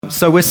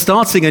So we're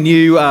starting a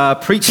new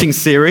preaching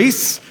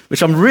series,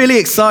 which I'm really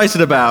excited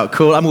about.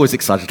 Cool. I'm always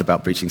excited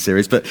about preaching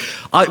series, but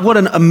what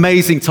an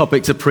amazing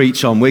topic to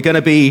preach on. We're going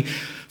to be,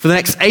 for the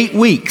next 8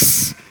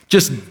 weeks,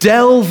 just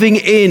delving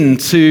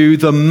into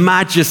the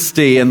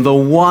majesty and the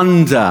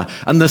wonder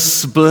and the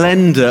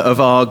splendor of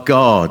our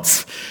God.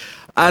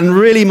 And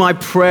really my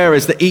prayer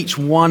is that each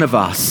one of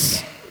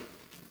us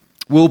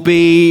will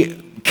be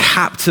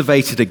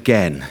captivated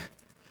again.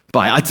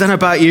 I don't know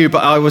about you,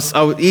 but I was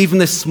even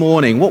this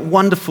morning, what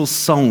wonderful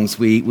songs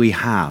we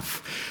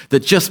have that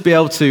just be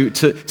able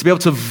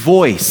to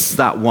voice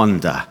that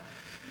wonder.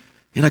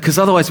 You know, because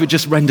otherwise we're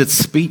just rendered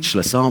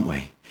speechless, aren't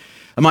we?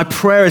 And my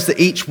prayer is that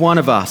each one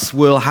of us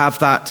will have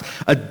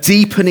a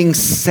deepening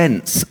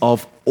sense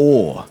of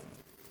awe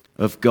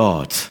of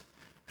God.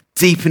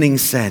 Deepening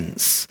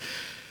sense.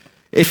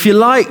 If you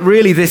like,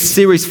 really, this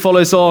series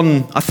follows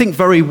on, I think,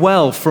 very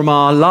well from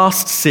our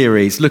last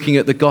series, looking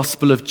at the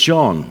Gospel of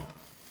John.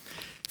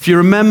 If you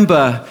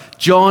remember,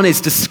 John is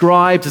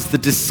described as the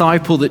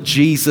disciple that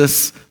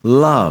Jesus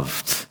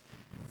loved.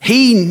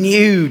 He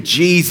knew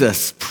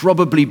Jesus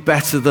probably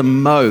better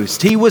than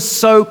most. He was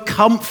so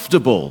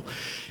comfortable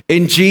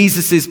in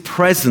Jesus'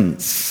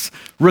 presence,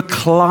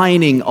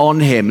 reclining on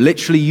him,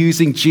 literally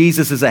using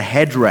Jesus as a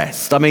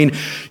headrest. I mean,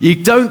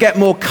 you don't get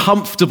more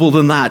comfortable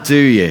than that, do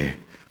you?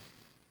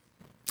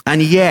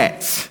 And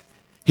yet,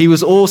 he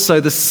was also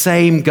the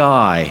same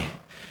guy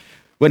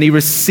when he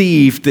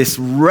received this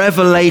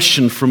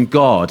revelation from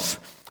God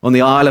on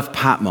the Isle of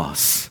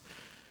Patmos,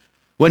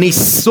 when he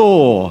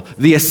saw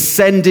the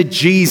ascended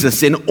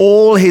Jesus in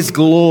all his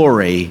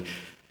glory,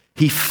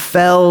 he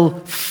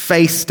fell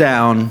face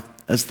down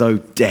as though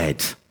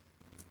dead.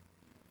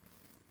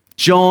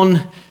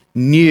 John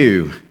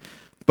knew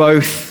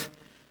both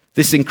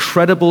this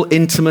incredible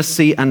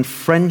intimacy and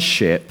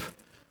friendship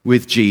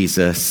with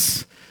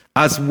Jesus,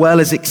 as well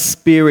as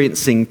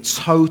experiencing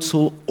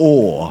total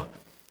awe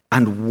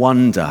and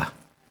wonder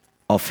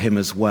of him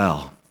as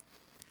well.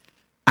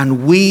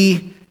 And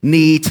we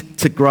need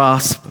to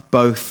grasp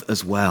both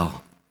as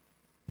well.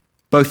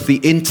 Both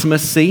the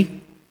intimacy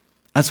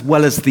as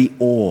well as the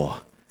awe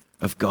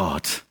of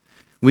God.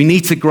 We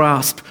need to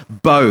grasp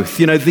both.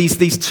 You know,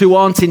 these two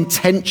aren't in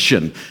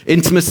tension,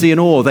 intimacy and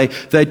awe.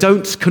 They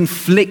don't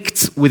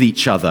conflict with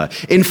each other.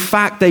 In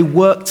fact, they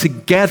work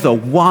together.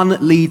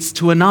 One leads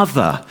to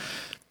another.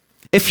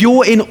 If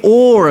you're in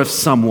awe of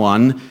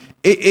someone,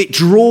 it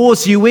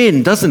draws you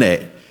in, doesn't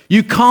it?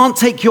 You can't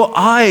take your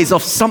eyes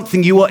off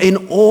something you are in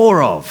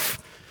awe of.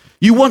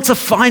 You want to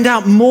find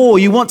out more.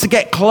 You want to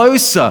get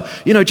closer,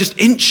 just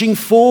inching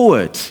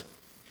forward.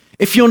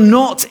 If you're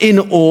not in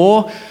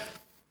awe,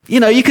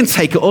 you can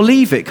take it or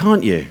leave it,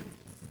 can't you?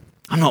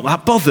 I'm not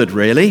that bothered,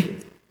 really.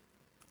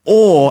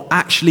 Awe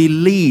actually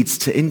leads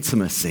to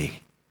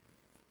intimacy.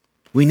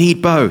 We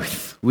need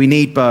both. We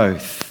need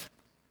both.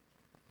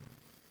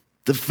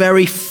 The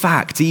very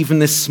fact, even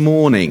this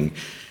morning,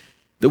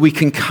 that we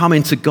can come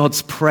into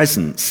God's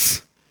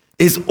presence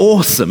is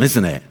awesome,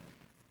 isn't it?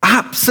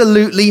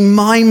 Absolutely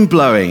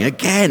mind-blowing.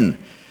 Again,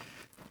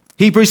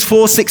 Hebrews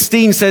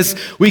 4:16 says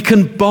we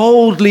can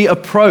boldly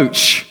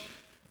approach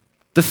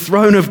the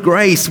throne of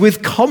grace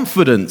with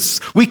confidence.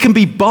 We can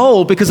be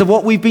bold because of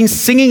what we've been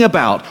singing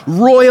about.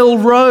 Royal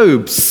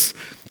robes.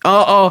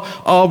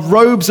 Our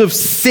robes of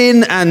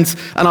sin and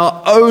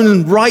our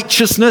own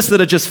righteousness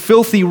that are just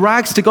filthy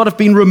rags to God have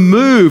been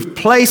removed,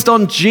 placed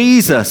on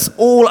Jesus.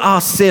 All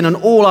our sin and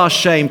all our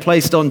shame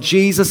placed on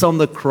Jesus on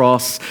the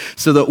cross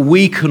so that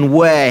we can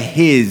wear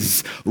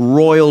his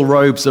royal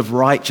robes of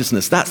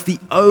righteousness. That's the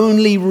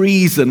only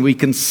reason we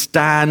can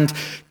stand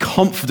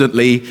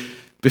confidently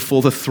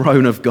before the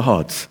throne of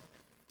God.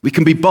 We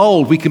can be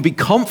bold, we can be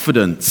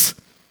confident,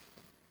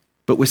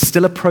 but we're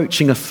still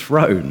approaching a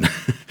throne.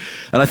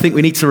 And I think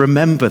we need to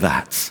remember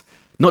that.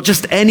 Not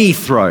just any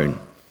throne.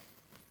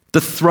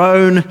 The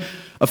throne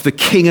of the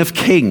King of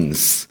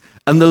Kings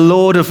and the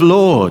Lord of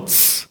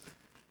Lords.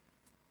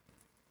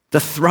 The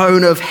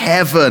throne of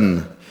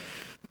heaven.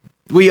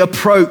 We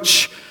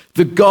approach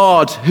the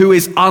God who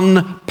is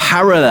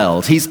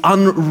unparalleled. He's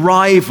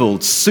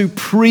unrivaled,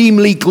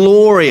 supremely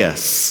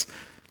glorious.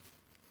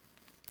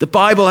 The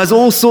Bible has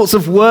all sorts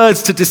of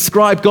words to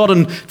describe God,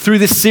 and through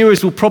this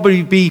series we'll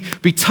probably be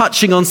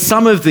touching on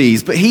some of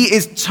these, but he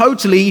is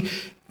totally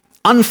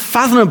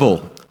unfathomable.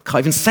 Can't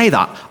even say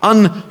that.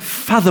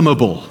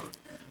 Unfathomable.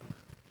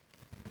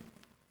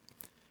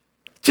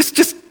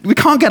 Just we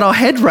can't get our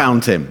head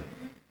round him.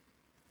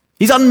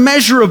 He's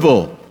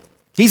unmeasurable.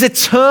 He's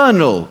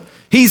eternal.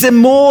 He's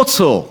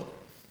immortal.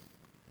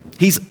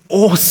 He's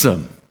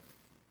awesome.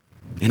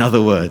 In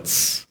other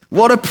words,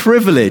 what a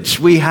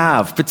privilege we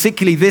have,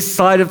 particularly this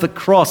side of the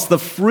cross, the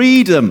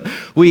freedom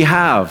we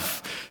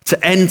have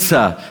to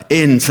enter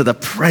into the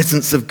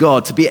presence of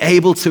God, to be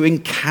able to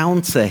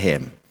encounter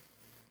him,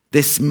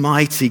 this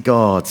mighty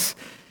God.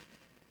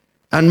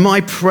 And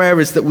my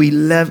prayer is that we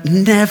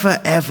never,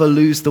 ever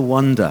lose the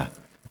wonder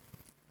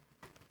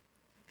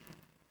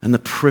and the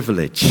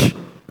privilege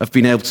of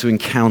being able to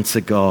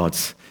encounter God.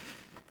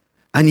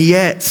 And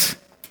yet,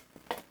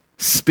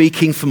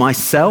 speaking for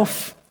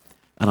myself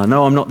and I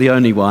know I'm not the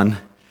only one,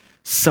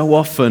 so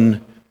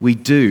often we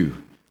do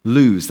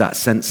lose that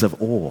sense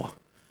of awe,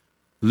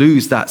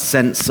 lose that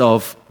sense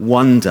of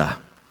wonder.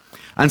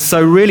 And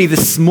so really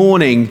this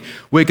morning,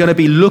 we're going to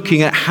be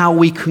looking at how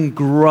we can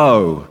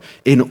grow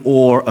in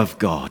awe of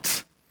God.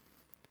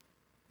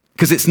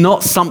 Because it's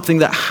not something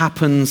that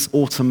happens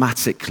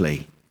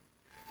automatically.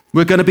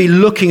 We're going to be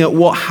looking at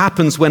what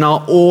happens when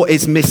our awe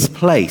is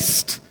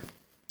misplaced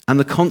and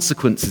the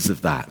consequences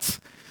of that.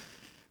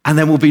 And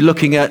then we'll be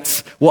looking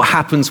at what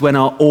happens when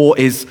our awe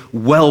is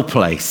well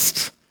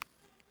placed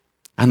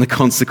and the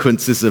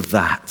consequences of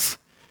that.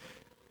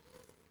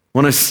 I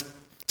want us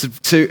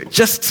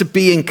to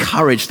be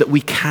encouraged that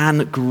we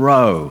can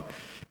grow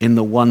in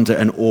the wonder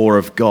and awe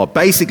of God.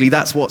 Basically,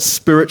 that's what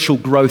spiritual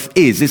growth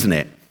is, isn't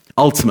it?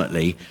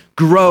 Ultimately,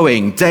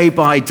 growing day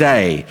by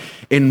day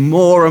in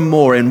more and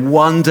more in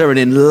wonder and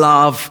in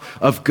love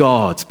of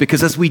God.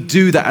 Because as we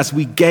do that, as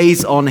we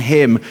gaze on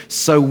him,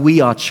 so we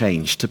are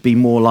changed to be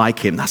more like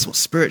him. That's what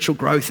spiritual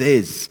growth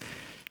is.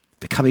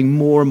 Becoming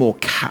more and more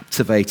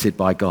captivated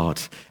by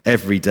God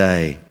every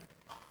day.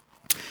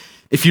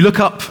 If you look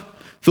up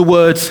the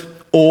word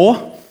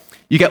awe,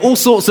 you get all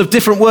sorts of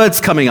different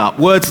words coming up.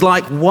 Words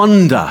like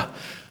wonder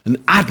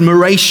and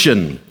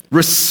admiration,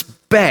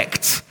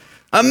 respect,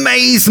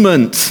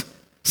 amazement,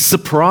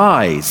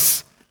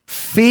 surprise,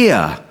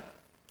 fear,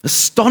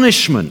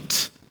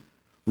 astonishment,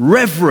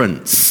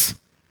 reverence,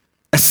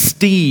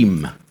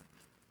 esteem,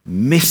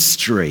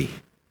 mystery,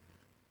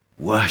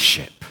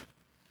 worship.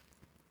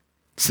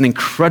 It's an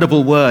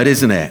incredible word,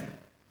 isn't it?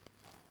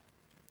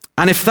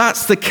 And if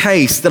that's the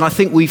case, then I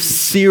think we've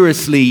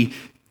seriously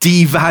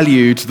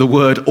devalued the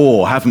word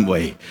awe, haven't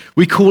we?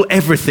 We call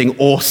everything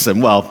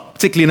awesome. Well,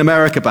 particularly in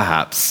America,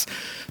 perhaps.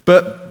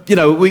 But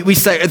we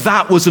say,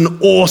 that was an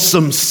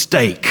awesome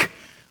steak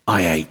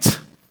I ate.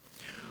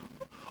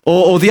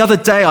 Or the other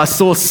day I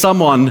saw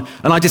someone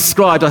and I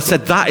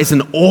said, that is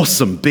an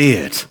awesome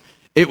beard.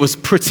 It was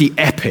pretty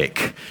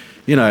epic.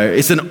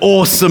 It's an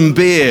awesome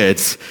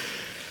beard.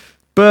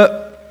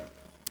 But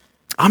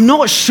I'm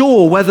not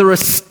sure whether a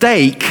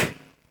steak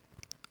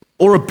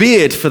or a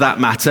beard for that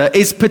matter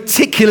is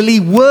particularly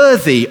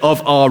worthy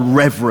of our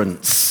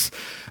reverence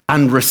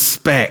and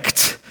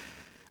respect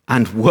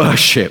and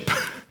worship.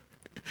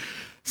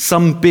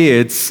 Some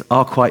beards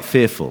are quite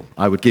fearful,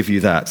 I would give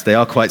you that. They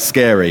are quite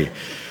scary.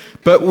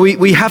 But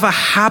we have a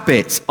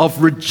habit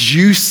of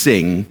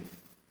reducing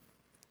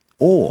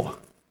awe,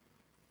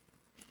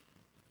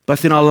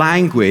 both in our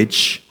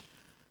language,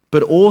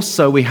 but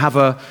also we have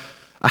a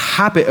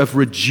habit of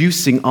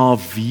reducing our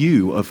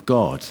view of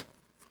God.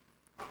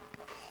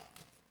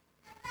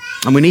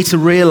 And we need to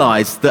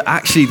realize that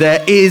actually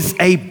there is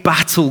a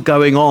battle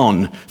going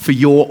on for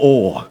your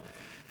awe.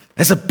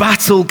 There's a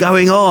battle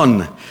going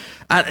on.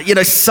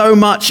 And, so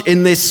much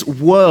in this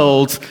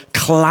world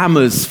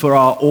clamors for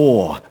our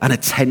awe and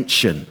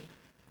attention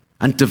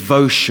and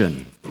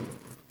devotion.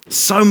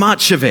 So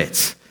much of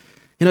it.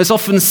 It's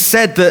often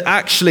said that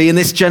actually in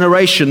this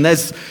generation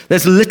there's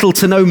little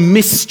to no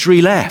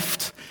mystery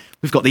left.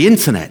 We've got the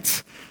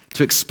internet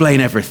to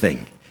explain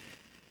everything.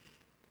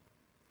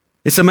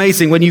 It's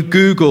amazing when you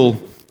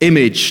Google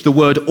image, the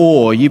word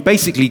awe, you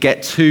basically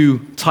get two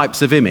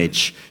types of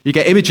image. You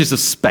get images of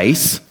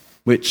space,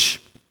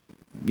 which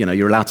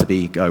you're allowed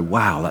to go,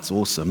 wow, that's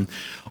awesome.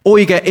 Or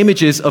you get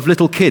images of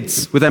little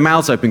kids with their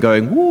mouths open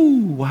going,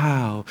 woo,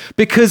 wow.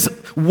 Because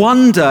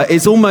wonder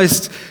is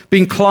almost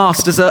being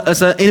classed as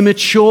an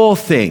immature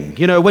thing.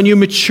 When you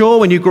mature,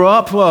 when you grow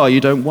up, well, you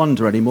don't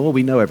wonder anymore.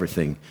 We know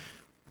everything.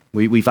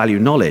 We value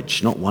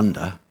knowledge, not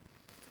wonder.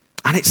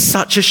 And it's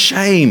such a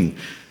shame.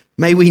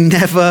 May we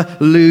never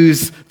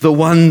lose the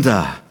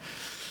wonder.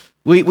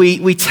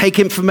 We take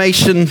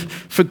information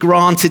for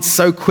granted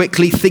so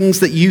quickly. Things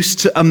that used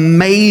to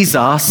amaze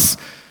us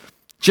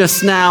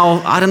just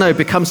now,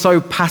 become so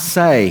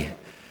passé.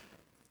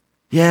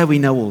 Yeah, we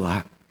know all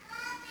that.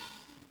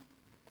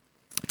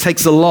 It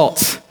takes a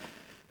lot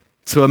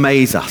to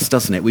amaze us,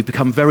 doesn't it? We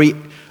become very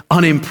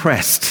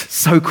unimpressed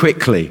so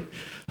quickly.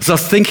 As I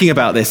was thinking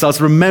about this, I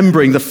was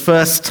remembering the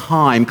first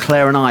time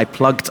Claire and I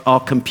plugged our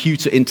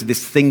computer into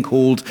this thing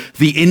called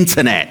the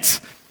internet.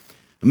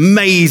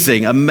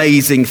 Amazing,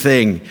 amazing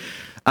thing.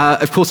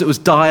 Of course, it was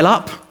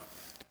dial-up,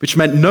 which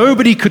meant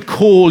nobody could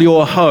call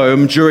your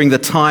home during the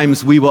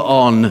times we were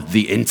on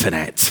the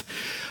internet.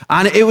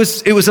 And it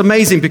was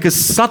amazing because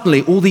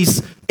suddenly all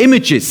these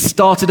images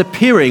started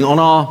appearing on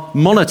our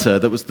monitor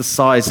that was the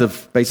size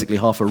of basically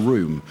half a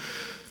room.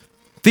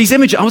 These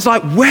images, I was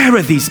like, where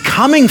are these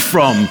coming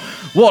from?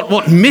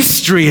 What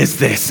mystery is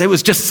this? It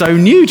was just so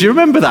new. Do you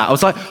remember that? I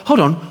was like,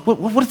 hold on,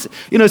 what is it?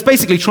 It's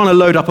basically trying to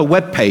load up a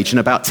web page in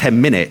about 10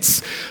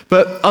 minutes.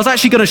 But I was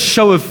actually going to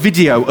show a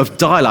video of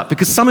dial-up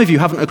because some of you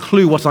haven't a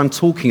clue what I'm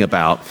talking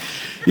about.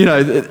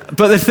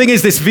 But the thing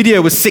is, this video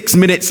was 6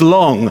 minutes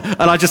long,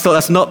 and I just thought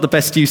that's not the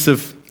best use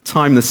of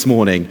time this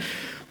morning.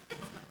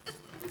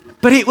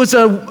 But it was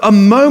a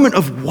moment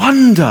of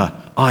wonder.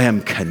 I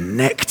am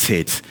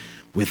connected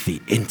with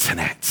the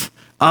internet.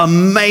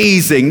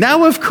 Amazing.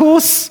 Now, of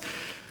course,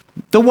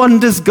 The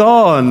wonder's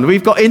gone.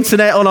 We've got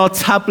internet on our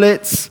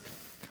tablets,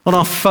 on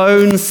our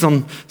phones,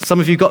 on some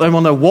of you got them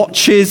on their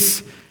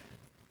watches.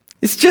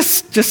 It's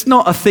just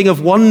not a thing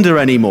of wonder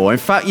anymore. In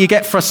fact, you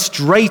get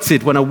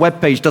frustrated when a web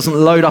page doesn't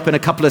load up in a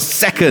couple of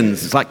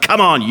seconds. It's like,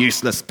 come on,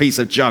 useless piece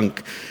of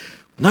junk.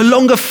 No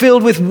longer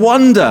filled with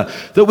wonder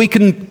that we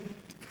can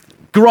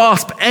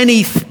grasp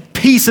any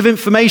piece of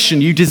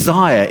information you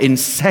desire in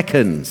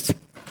seconds.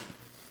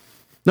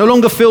 No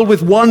longer filled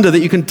with wonder that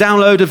you can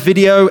download a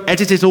video,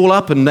 edit it all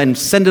up, and then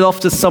send it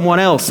off to someone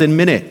else in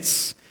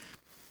minutes.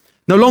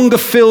 No longer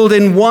filled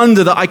in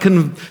wonder that I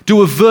can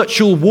do a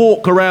virtual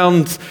walk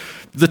around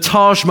the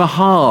Taj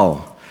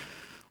Mahal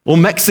or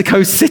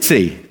Mexico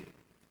City.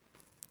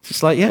 It's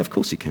just like, yeah, of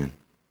course you can.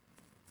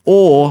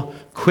 Or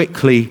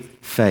quickly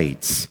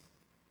fades.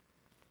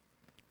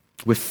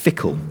 We're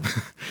fickle.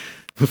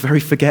 We're very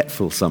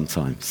forgetful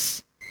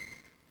sometimes.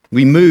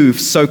 We move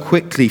so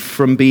quickly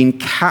from being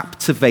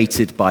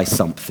captivated by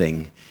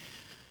something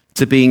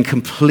to being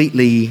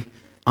completely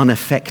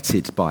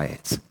unaffected by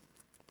it.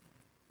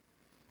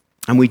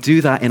 And we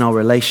do that in our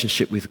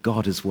relationship with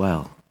God as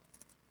well.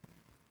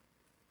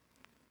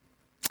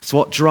 It's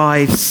what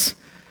drives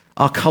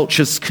our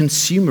culture's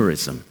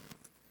consumerism,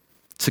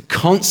 to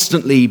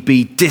constantly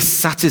be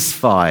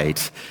dissatisfied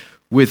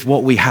with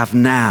what we have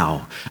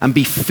now and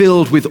be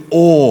filled with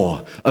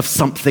awe of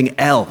something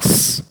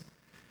else.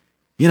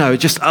 You know,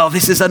 just, oh,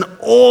 this is an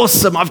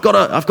awesome, I've got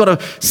to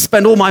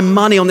spend all my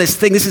money on this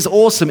thing. This is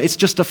awesome. It's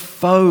just a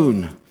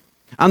phone.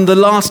 And the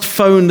last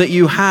phone that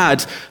you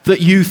had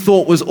that you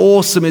thought was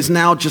awesome is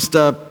now just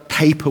a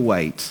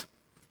paperweight.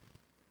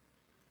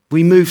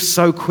 We move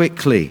so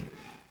quickly.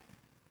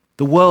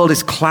 The world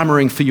is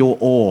clamoring for your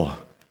awe,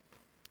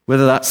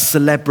 whether that's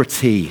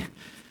celebrity,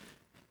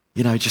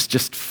 you know,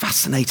 just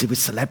fascinated with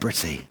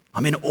celebrity.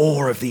 I'm in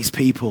awe of these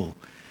people.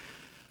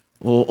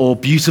 Or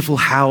beautiful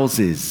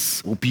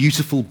houses, or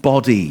beautiful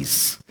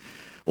bodies,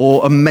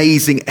 or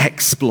amazing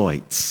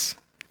exploits.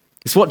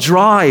 It's what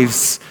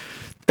drives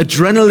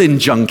adrenaline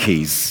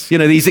junkies, you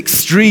know, these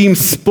extreme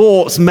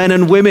sports men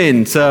and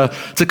women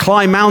to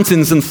climb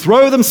mountains and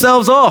throw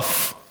themselves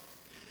off.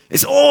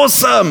 It's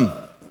awesome.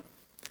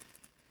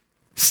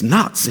 It's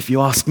nuts if you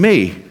ask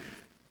me.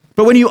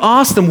 But when you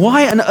ask them,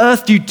 why on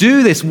earth do you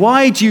do this?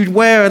 Why do you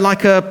wear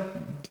like a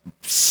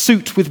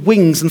suit with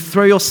wings and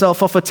throw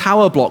yourself off a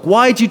tower block?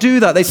 Why do you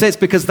do that? They say it's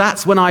because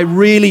that's when I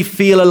really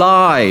feel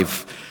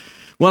alive.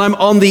 When I'm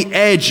on the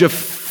edge of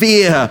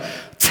fear,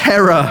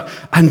 terror,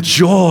 and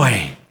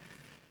joy.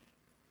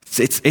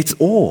 It's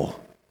awe.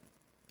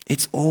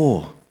 It's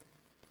awe.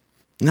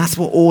 And that's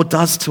what awe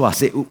does to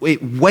us. It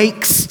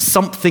wakes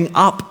something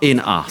up in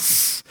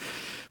us.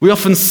 We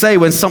often say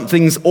when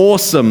something's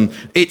awesome,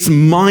 it's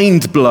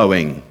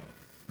mind-blowing.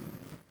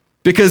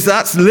 Because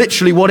that's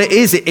literally what it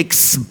is. It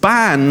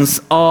expands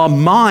our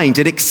mind.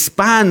 It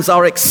expands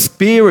our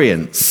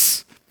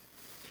experience.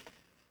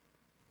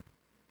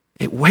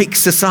 It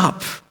wakes us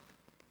up.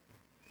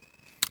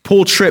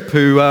 Paul Tripp,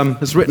 who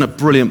has written a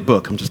brilliant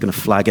book, I'm just going to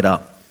flag it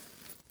up,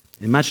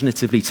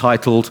 imaginatively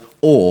titled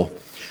Awe.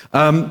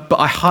 But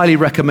I highly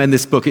recommend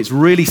this book. It's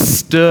really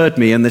stirred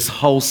me in this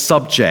whole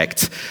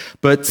subject.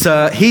 But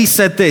he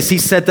said this. He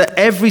said that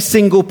every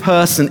single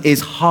person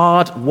is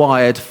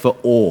hardwired for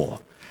awe.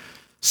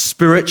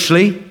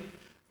 Spiritually,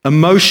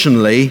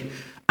 emotionally,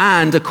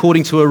 and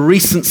according to a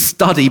recent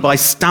study by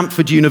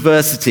Stanford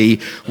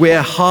University,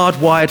 we're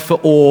hardwired for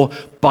awe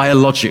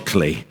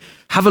biologically.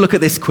 Have a look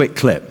at this quick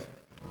clip.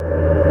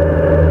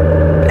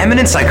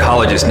 Eminent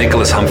psychologist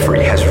Nicholas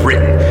Humphrey has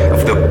written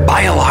of the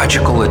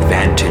biological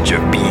advantage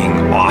of being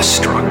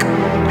awestruck.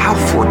 How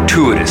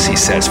fortuitous, he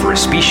says, for a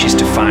species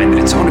to find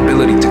that its own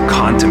ability to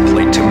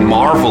contemplate, to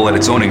marvel at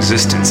its own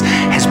existence,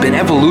 has been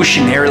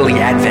evolutionarily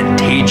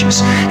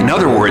advantageous. In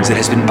other words, it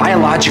has been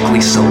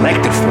biologically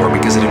selected for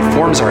because it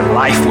informs our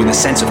life with a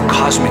sense of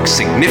cosmic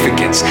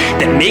significance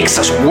that makes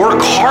us work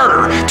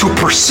harder to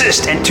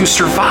persist and to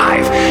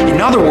survive.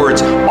 In other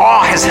words,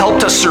 awe has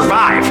helped us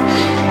survive.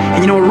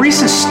 And you know, a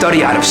recent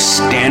study out of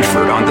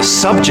Stanford on the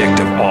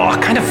subject of awe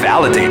kind of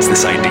validates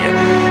this idea.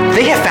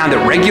 They have found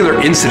that regular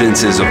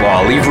incidences of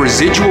awe leave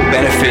residual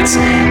benefits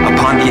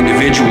upon the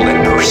individual that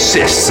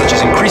persist, such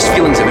as increased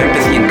feelings of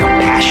empathy and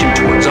compassion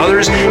towards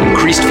others,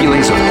 increased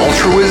feelings of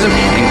altruism,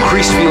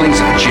 increased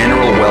feelings of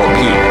general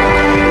well-being.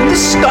 In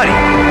this study,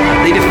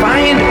 they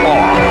defined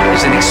awe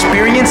as an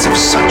experience of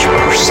such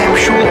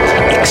perceptual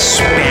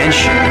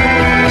expansion,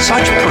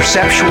 such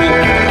perceptual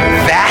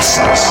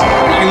vastness,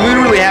 that you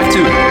literally have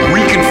to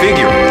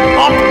reconfigure,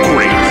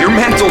 upgrade your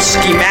mental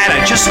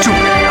schemata just to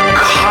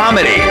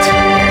accommodate,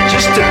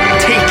 just to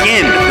take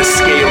in the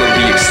scale of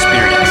the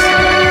experience.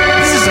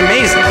 This is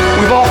amazing.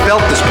 We've all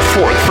felt this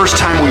before. The first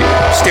time we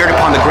stared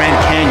upon the Grand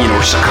Canyon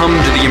or succumbed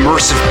to the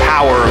immersive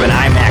power of an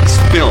IMAX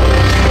film.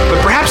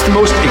 But perhaps the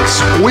most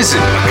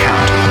exquisite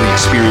account of the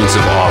experience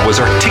of awe was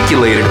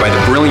articulated by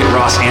the brilliant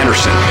Ross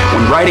Anderson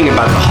when writing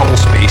about the Hubble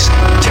Space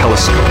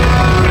Telescope.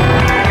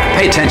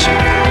 Pay attention.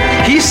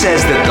 He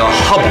says that the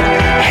Hubble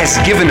has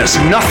given us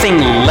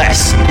nothing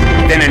less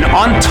than an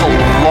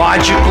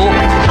ontological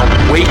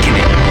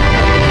awakening,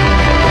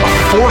 a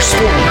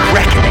forceful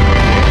reckoning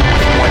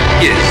of what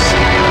is,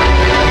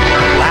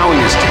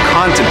 allowing us to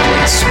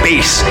contemplate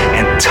space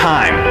and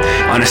time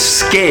on a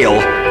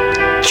scale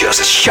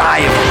just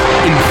shy of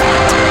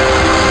infinite.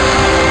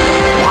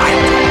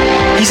 Wild.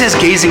 He says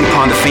gazing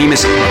upon the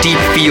famous deep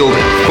field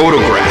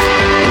photograph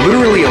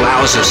literally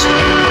allows us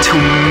to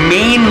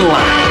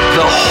mainline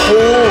the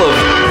whole of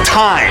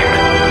time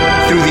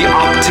through the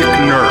optic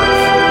nerve.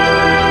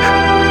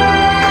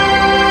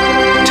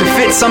 To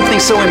fit something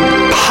so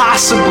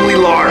impossibly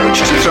large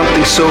to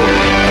something so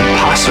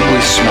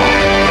impossibly small.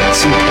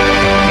 It's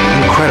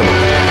incredible.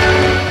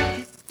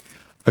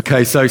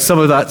 Okay, so some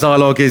of that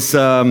dialogue is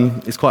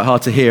quite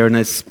hard to hear, and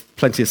there's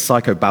plenty of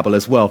psychobabble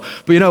as well.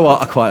 But you know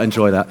what? I quite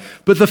enjoy that.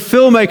 But the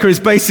filmmaker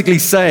is basically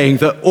saying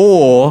that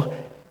awe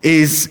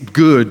is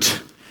good.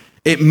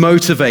 It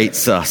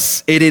motivates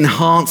us. It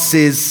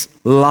enhances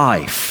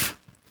life.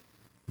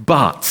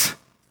 But,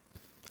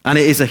 and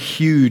it is a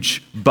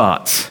huge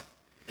but,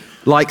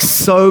 like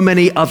so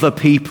many other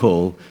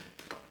people,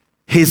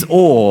 his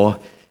awe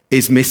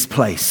is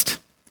misplaced.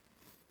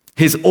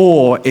 His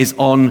awe is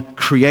on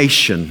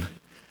creation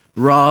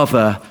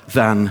rather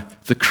than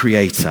the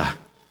Creator.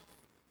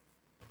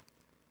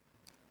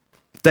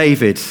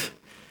 David,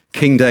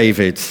 King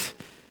David,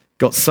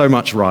 got so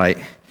much right.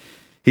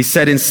 He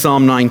said in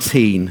Psalm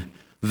 19,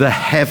 "The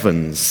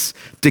heavens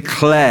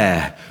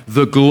declare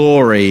the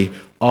glory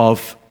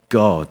of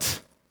God.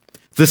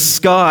 The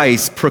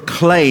skies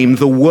proclaim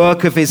the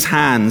work of his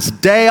hands.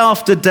 Day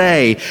after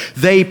day,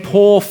 they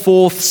pour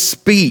forth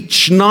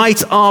speech.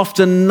 Night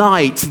after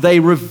night, they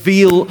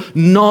reveal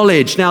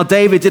knowledge." Now,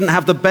 David didn't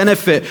have the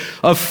benefit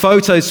of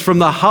photos from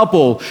the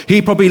Hubble.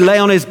 He probably lay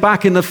on his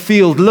back in the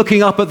field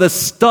looking up at the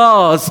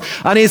stars,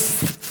 and his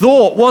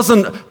thought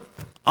wasn't,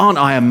 "Aren't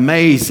I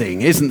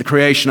amazing? Isn't the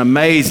creation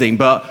amazing?"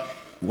 But,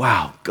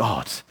 "Wow,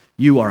 God,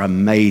 you are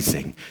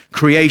amazing.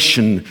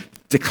 Creation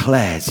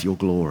declares your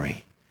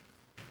glory."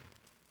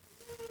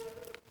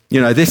 You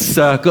know, this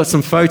got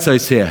some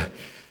photos here.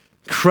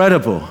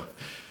 Incredible.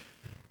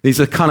 These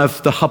are kind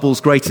of the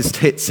Hubble's greatest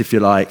hits, if you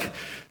like.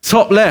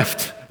 Top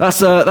left,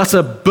 that's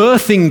a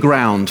birthing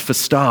ground for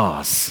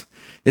stars.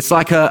 It's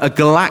like a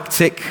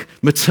galactic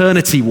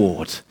maternity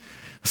ward.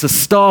 It's a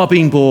star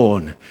being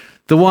born.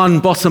 The one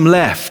bottom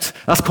left,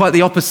 that's quite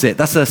the opposite.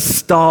 That's a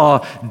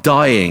star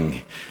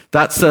dying.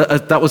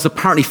 That was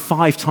apparently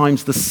 5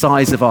 times the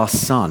size of our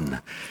sun.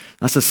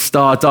 That's a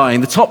star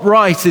dying. The top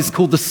right is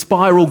called the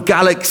spiral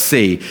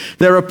galaxy.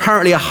 There are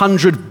apparently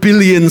 100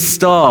 billion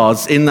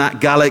stars in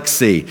that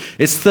galaxy.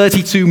 It's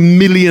 32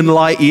 million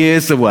light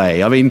years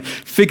away. I mean,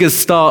 figures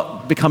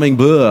start becoming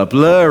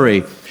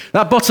blurry.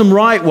 That bottom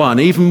right one,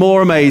 even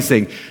more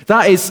amazing.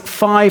 That is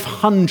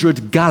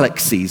 500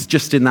 galaxies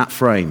just in that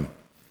frame.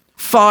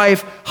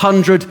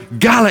 500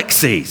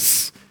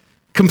 galaxies.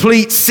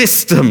 Complete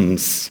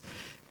systems.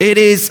 It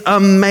is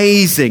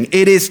amazing.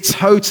 It is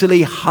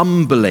totally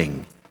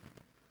humbling.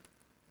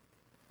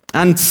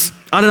 And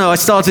I don't know, I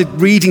started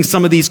reading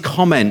some of these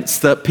comments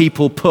that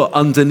people put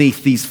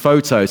underneath these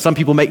photos. Some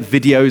people make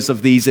videos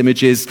of these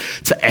images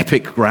to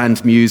epic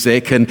grand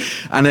music, and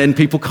then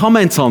people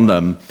comment on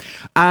them.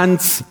 And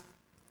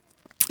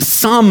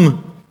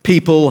some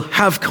people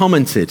have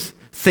commented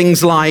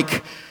things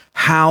like,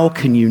 "How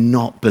can you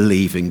not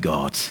believe in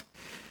God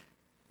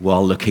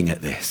while looking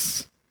at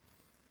this?"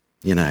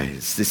 You know,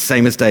 it's the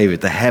same as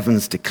David. The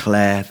heavens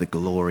declare the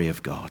glory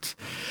of God.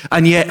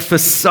 And yet for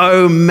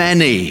so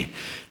many,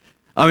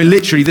 I mean,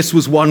 literally, this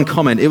was one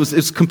comment. It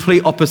was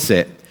complete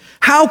opposite.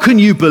 "How can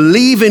you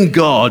believe in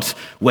God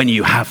when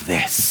you have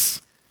this?"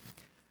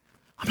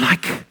 I'm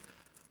like,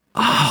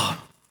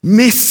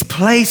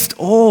 misplaced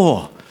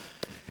awe.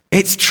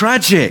 It's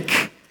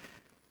tragic.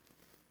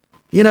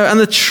 You know, and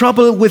the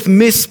trouble with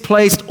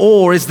misplaced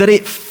awe is that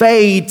it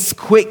fades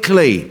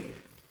quickly.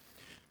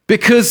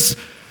 Because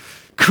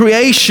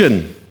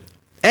creation,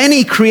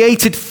 any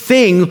created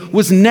thing,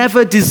 was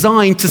never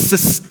designed to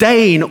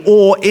sustain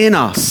awe in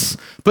us,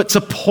 but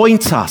to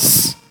point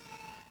us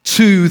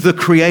to the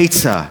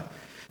Creator,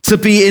 to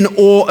be in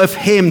awe of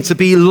Him, to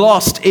be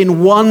lost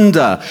in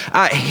wonder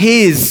at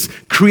His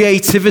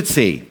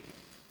creativity,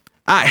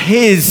 at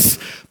His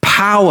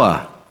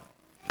power,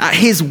 at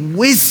His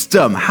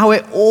wisdom, how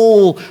it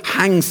all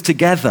hangs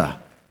together.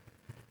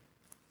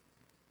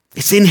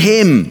 It's in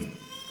Him.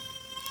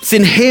 It's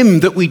in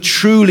Him that we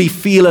truly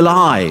feel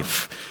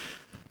alive,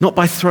 not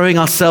by throwing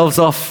ourselves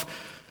off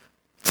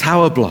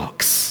tower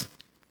blocks.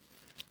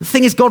 The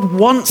thing is, God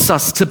wants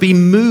us to be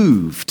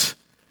moved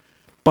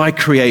by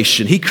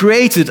creation. He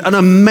created an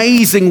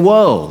amazing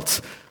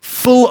world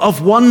full of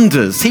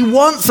wonders. He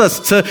wants us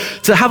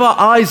to have our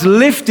eyes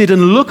lifted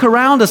and look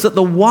around us at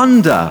the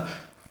wonder.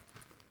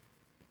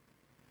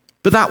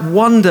 But that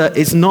wonder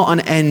is not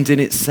an end in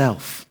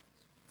itself.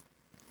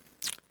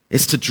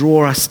 It's to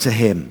draw us to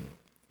Him.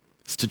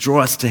 It's to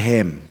draw us to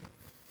Him.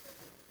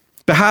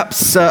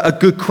 Perhaps a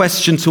good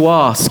question to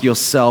ask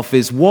yourself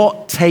is,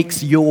 what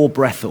takes your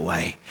breath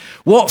away?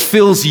 What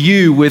fills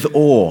you with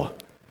awe?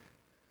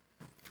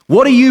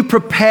 What are you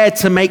prepared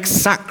to make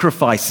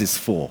sacrifices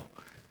for?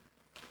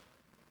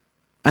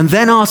 And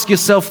then ask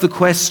yourself the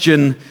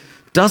question,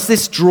 does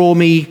this draw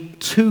me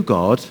to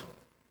God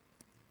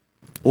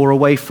or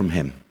away from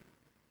him?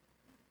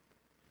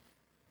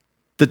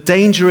 The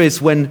danger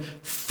is when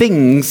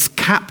things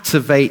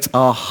captivate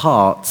our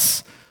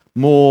hearts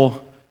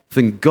more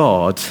than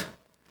God.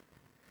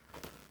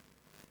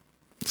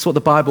 It's what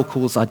the Bible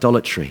calls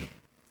idolatry.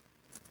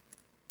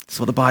 It's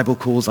what the Bible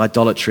calls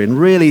idolatry. And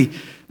really,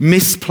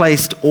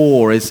 misplaced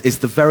awe is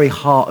the very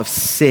heart of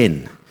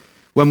sin.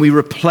 When we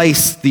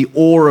replace the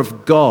awe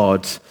of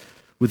God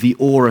with the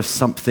awe of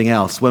something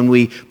else. When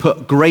we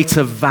put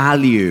greater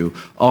value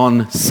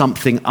on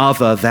something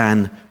other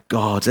than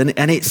God.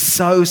 And it's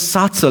so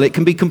subtle. It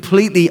can be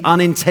completely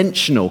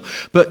unintentional.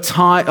 But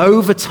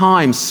over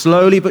time,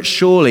 slowly but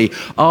surely,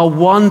 our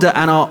wonder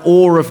and our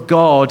awe of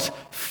God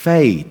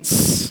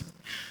fades.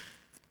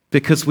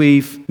 Because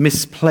we've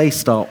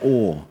misplaced our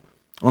awe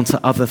onto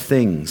other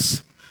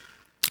things.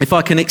 If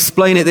I can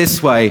explain it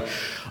this way,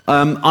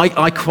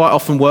 I quite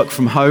often work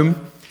from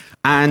home,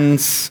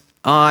 and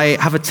I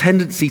have a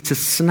tendency to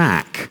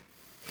snack.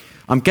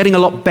 I'm getting a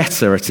lot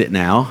better at it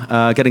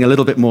now, getting a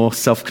little bit more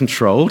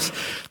self-controlled.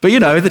 But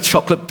the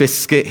chocolate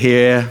biscuit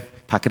here,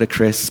 packet of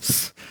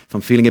crisps. If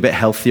I'm feeling a bit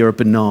healthier, a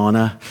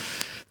banana.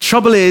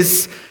 Trouble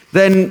is,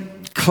 then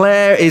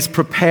Claire is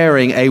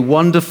preparing a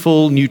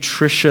wonderful,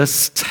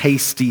 nutritious,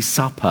 tasty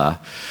supper.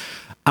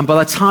 And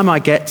by the time I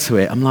get to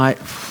it, I'm like,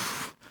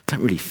 I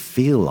don't really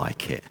feel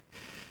like it.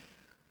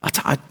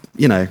 I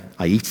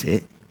eat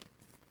it.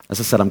 As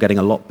I said, I'm getting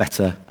a lot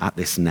better at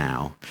this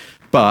now.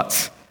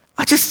 But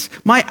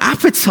my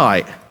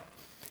appetite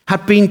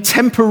had been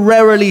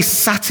temporarily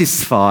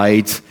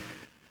satisfied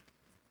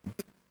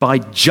by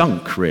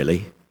junk,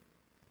 really.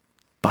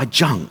 By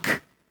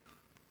junk.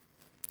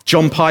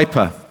 John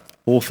Piper,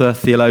 author,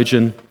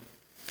 theologian,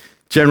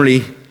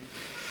 generally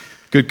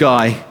good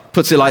guy,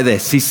 puts it like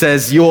this. He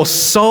says, your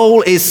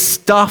soul is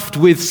stuffed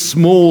with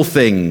small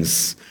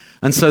things,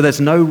 and so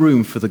there's no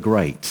room for the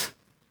great.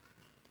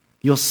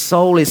 Your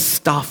soul is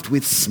stuffed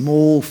with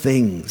small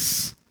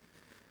things.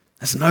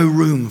 There's no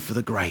room for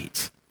the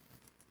great.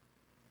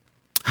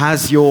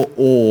 Has your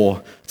awe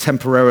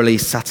temporarily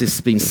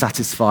been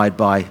satisfied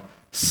by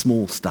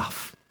small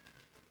stuff?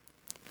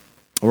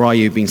 Or are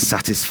you being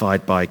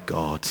satisfied by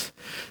God?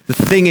 The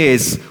thing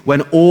is,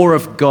 when awe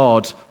of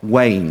God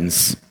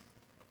wanes,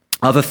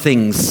 other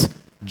things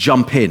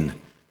jump in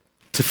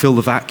to fill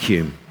the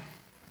vacuum.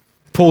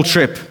 Paul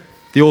Tripp,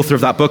 the author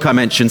of that book I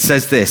mentioned,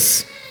 says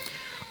this: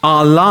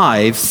 our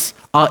lives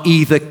are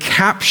either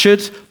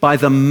captured by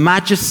the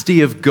majesty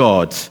of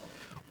God,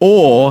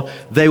 or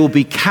they will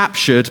be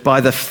captured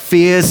by the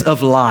fears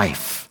of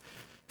life.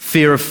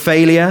 Fear of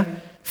failure,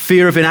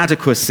 fear of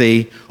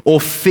inadequacy,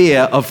 or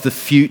fear of the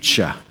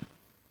future.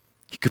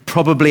 You could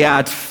probably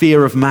add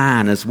fear of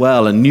man as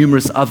well, and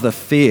numerous other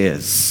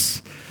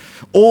fears.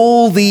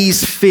 All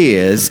these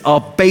fears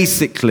are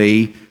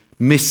basically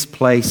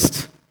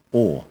misplaced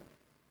awe.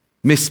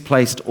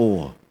 Misplaced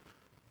awe.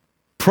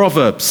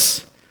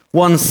 Proverbs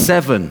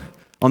 1:7,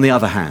 on the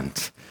other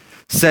hand,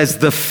 says,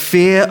 the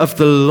fear of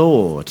the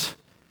Lord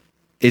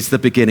is the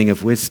beginning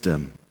of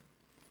wisdom.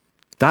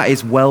 That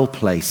is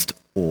well-placed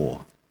awe.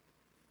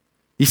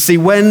 You see,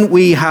 when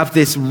we have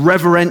this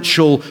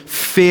reverential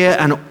fear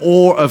and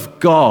awe of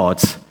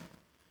God,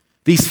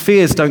 these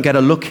fears don't get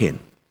a look in.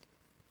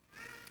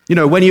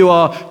 When you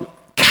are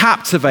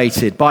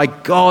captivated by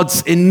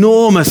God's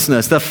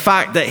enormousness, the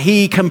fact that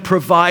he can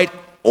provide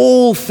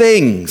all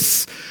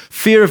things,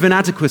 fear of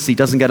inadequacy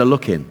doesn't get a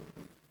look in.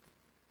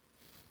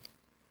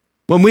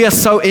 When we are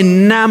so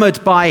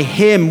enamored by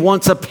him,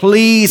 want to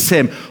please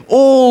him,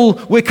 all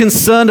we're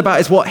concerned about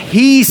is what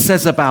he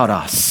says about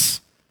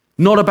us,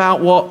 not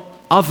about what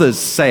others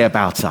say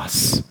about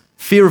us.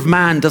 Fear of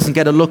man doesn't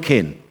get a look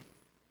in.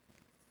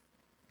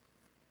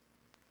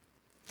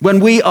 When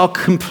we are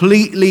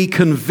completely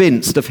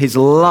convinced of his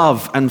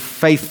love and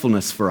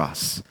faithfulness for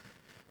us,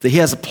 that he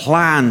has a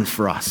plan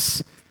for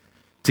us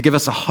to give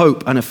us a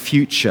hope and a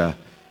future,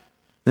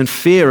 then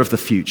fear of the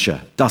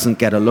future doesn't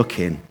get a look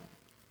in.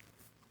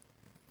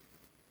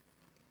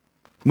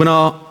 When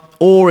our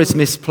awe is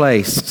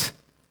misplaced,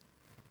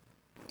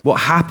 what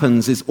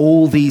happens is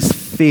all these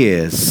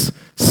fears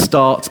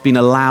start being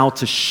allowed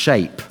to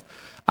shape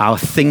our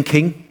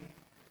thinking,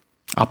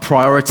 our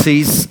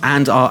priorities,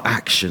 and our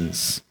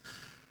actions.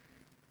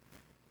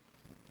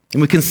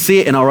 And we can see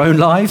it in our own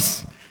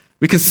lives.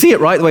 We can see it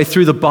right the way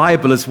through the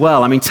Bible as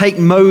well. Take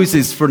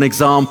Moses for an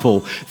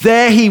example.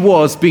 There he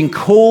was being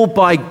called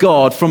by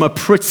God from a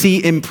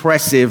pretty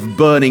impressive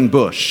burning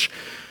bush.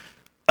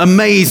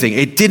 Amazing.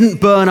 It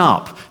didn't burn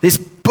up. This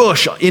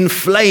bush in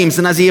flames,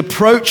 and as he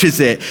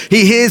approaches it,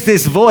 he hears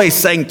this voice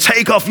saying,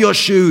 take off your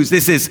shoes.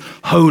 This is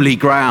holy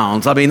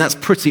ground. That's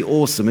pretty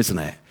awesome, isn't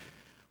it?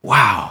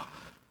 Wow.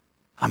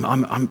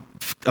 I'm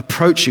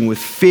approaching with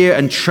fear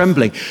and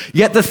trembling.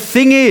 Yet the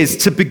thing is,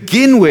 to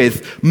begin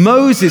with,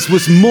 Moses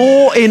was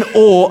more in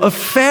awe of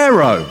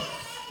Pharaoh.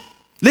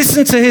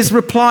 Listen to his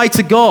reply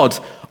to God.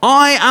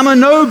 I am a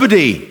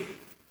nobody.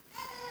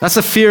 That's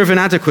a fear of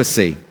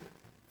inadequacy.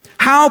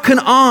 How can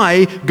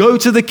I go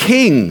to the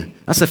king?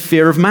 That's a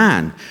fear of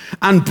man.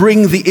 And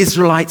bring the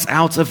Israelites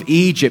out of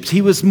Egypt.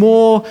 He was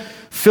more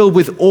filled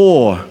with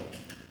awe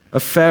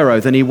of Pharaoh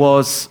than he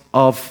was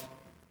of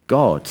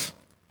God.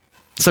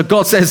 So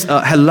God says,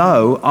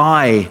 hello,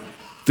 I,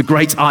 the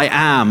great I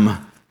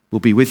am,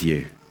 will be with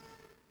you.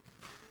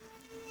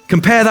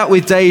 Compare that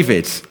with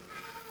David,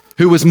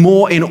 who was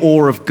more in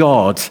awe of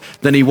God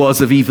than he was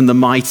of even the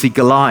mighty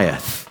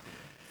Goliath.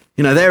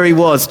 You know, there he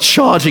was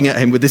charging at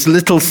him with this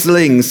little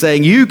sling,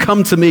 saying, you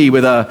come to me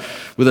with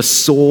a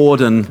sword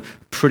and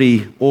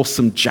pretty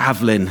awesome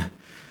javelin,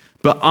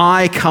 but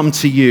I come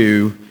to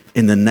you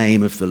in the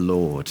name of the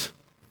Lord.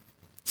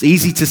 It's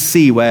easy to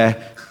see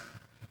where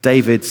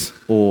David's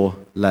awe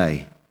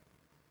lay.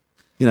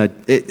 You know,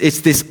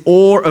 it's this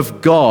awe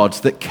of God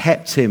that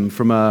kept him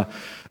from a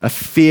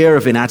fear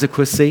of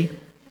inadequacy.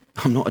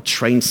 I'm not a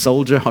trained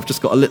soldier, I've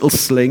just got a little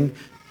sling.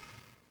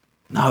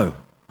 No,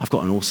 I've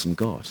got an awesome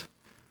God.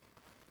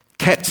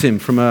 Kept him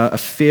from a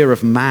fear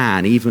of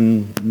man,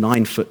 even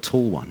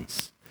 9-foot-tall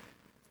ones.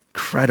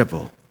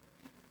 Incredible.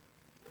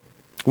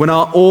 When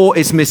our awe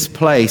is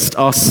misplaced,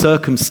 our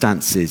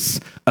circumstances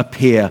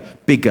appear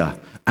bigger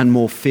and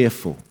more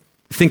fearful.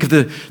 Think of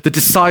the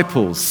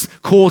disciples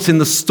caught in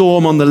the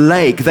storm on the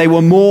lake. They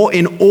were more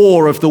in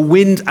awe of the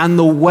wind and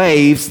the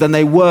waves than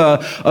they were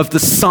of the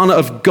Son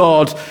of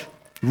God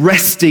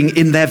resting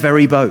in their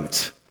very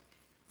boat,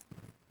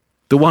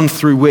 the one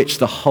through which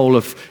the whole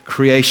of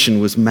creation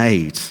was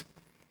made.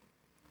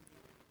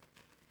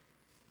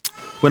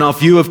 When our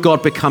view of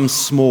God becomes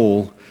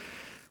small,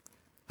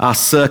 our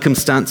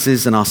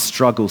circumstances and our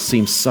struggles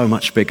seem so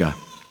much bigger.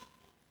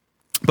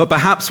 But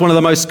perhaps one of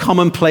the most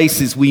common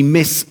places we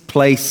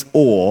misplace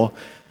awe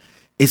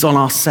is on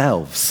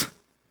ourselves.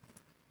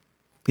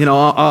 You know,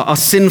 our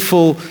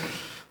sinful,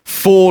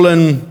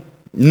 fallen,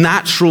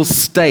 natural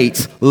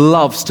state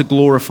loves to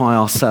glorify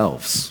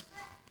ourselves.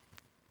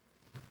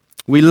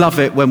 We love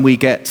it when we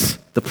get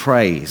the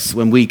praise,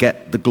 when we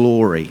get the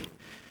glory,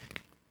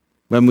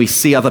 when we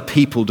see other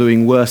people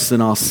doing worse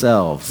than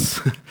ourselves.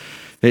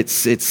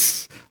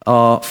 It's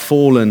our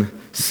fallen,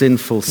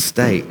 sinful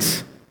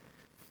state.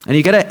 And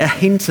you get a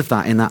hint of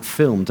that in that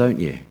film, don't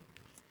you?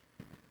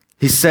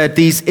 He said,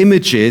 these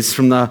images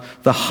from the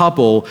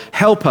Hubble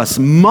help us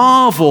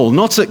marvel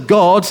not at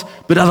God,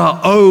 but at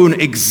our own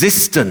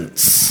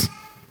existence,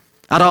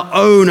 at our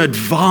own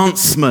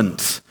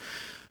advancement.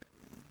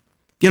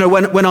 You know,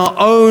 when our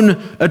own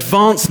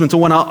advancement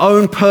or when our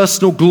own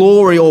personal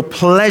glory or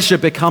pleasure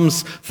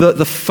becomes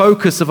the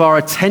focus of our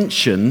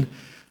attention,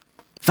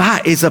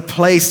 that is a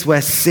place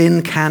where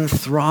sin can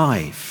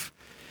thrive.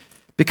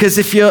 Because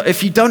if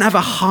you don't have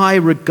a high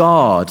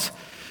regard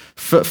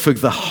for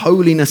the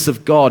holiness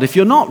of God, if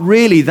you're not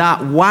really that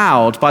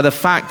wowed by the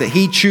fact that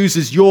he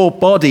chooses your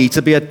body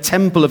to be a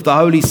temple of the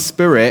Holy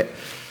Spirit,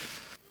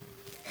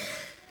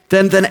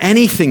 then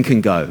anything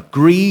can go.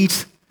 Greed,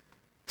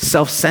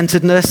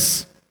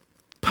 self-centeredness,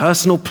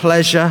 personal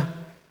pleasure,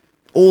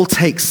 all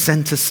takes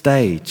center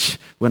stage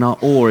when our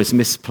awe is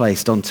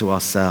misplaced onto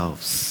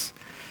ourselves.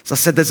 As I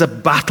said, there's a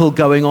battle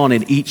going on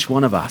in each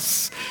one of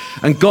us.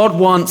 And God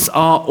wants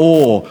our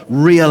awe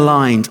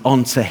realigned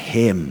onto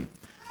him.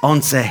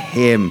 Onto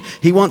him.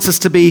 He wants us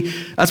to be,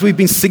 as we've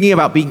been singing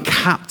about, being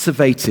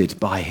captivated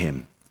by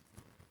him.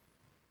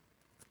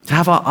 To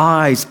have our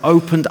eyes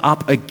opened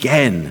up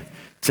again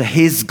to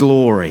his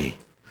glory.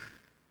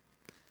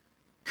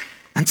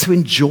 And to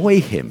enjoy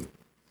him.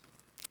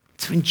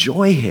 To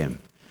enjoy him.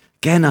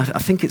 Again, I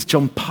think it's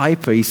John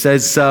Piper. He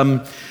says,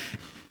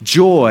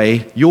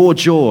 joy, your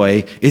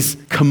joy, is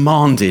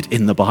commanded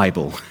in the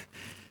Bible.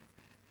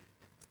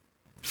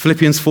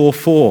 Philippians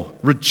 4:4,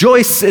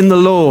 rejoice in the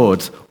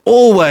Lord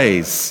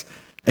always.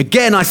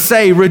 Again, I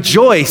say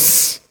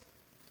rejoice.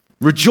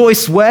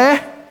 Rejoice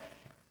where?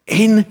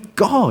 In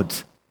God,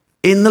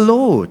 in the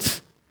Lord.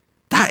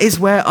 That is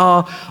where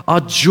our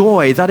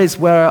joy, that is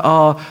where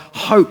our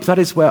hope, that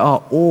is where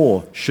our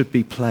awe should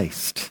be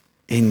placed,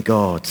 in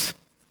God.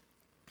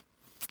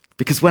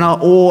 Because when our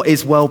awe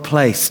is well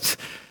placed,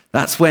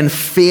 that's when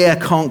fear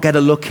can't get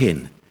a look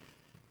in.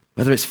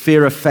 Whether it's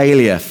fear of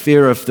failure,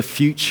 fear of the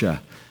future,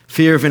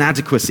 fear of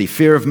inadequacy,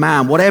 fear of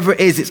man, whatever it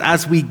is, it's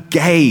as we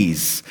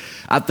gaze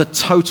at the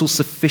total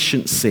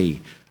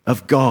sufficiency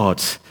of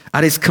God,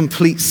 at his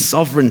complete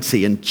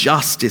sovereignty and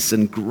justice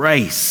and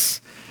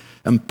grace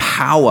and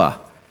power.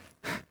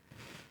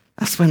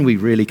 That's when we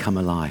really come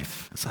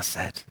alive, as I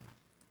said.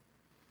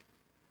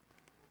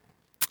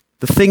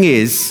 The thing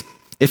is,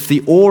 if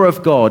the awe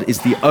of God is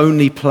the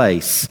only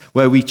place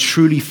where we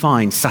truly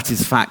find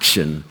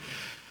satisfaction,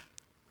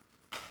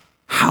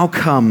 how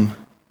come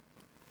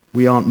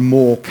we aren't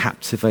more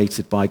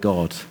captivated by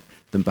God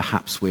than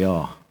perhaps we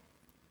are?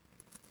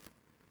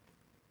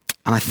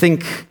 And I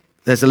think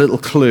there's a little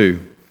clue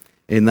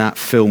in that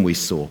film we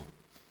saw.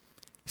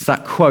 It's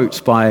that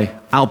quote by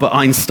Albert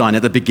Einstein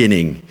at the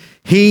beginning.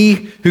 He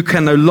who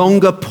can no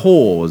longer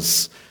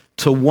pause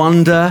to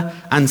wonder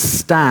and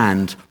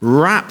stand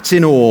wrapped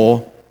in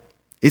awe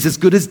is as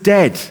good as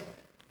dead.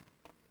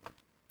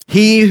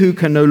 He who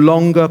can no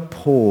longer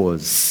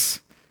pause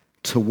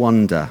to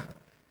wonder.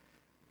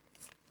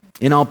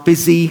 In our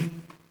busy,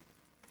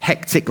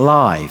 hectic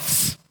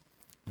lives,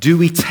 do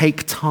we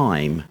take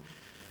time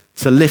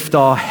to lift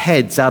our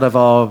heads out of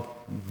our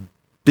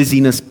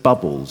busyness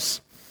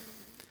bubbles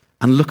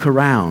and look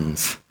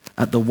around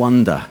at the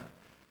wonder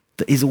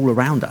that is all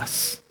around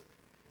us?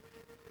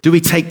 Do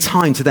we take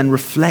time to then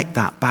reflect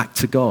that back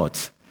to God?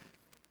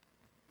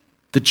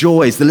 The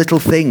joys, the little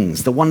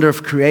things, the wonder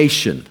of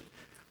creation,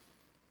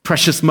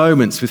 precious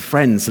moments with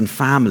friends and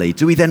family.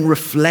 Do we then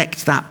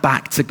reflect that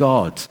back to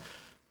God?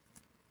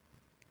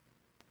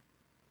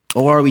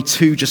 Or are we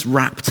too just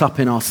wrapped up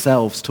in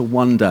ourselves to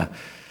wonder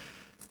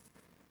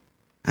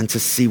and to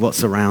see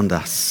what's around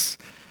us?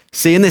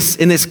 See, in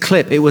this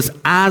clip, it was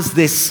as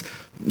this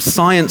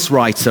science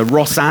writer,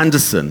 Ross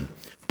Anderson,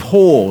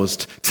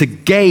 paused to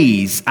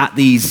gaze at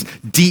these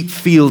deep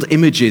field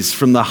images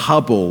from the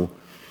Hubble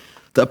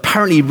that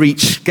apparently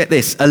reach, get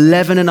this,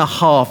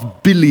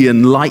 11.5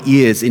 billion light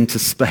years into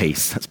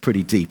space. That's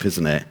pretty deep,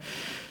 isn't it?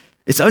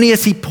 It's only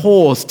as he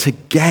paused to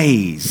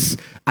gaze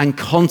and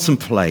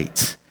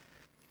contemplate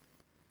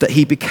that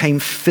he became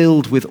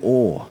filled with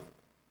awe.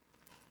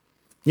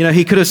 You know,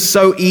 he could have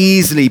so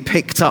easily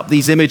picked up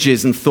these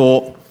images and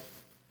thought,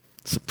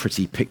 it's a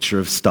pretty picture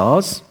of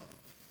stars.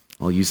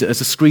 I'll use it as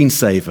a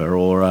screensaver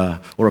or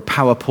a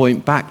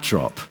PowerPoint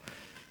backdrop.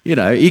 You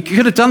know, he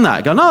could have done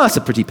that, gone, oh, that's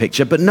a pretty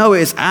picture. But no,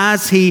 it's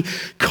as he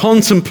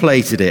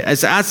contemplated it,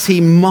 as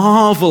he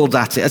marveled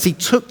at it, as he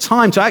took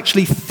time to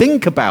actually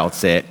think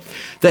about it,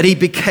 that he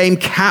became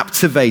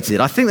captivated.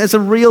 I think there's a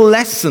real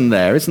lesson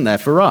there, isn't there,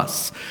 for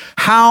us?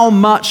 How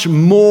much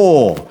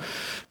more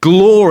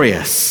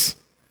glorious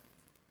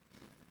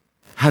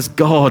has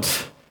God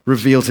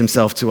revealed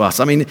himself to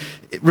us? I mean,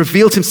 it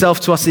revealed himself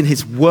to us in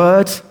his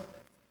word,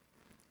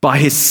 by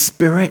his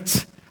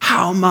Spirit.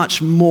 How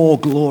much more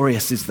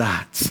glorious is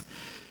that?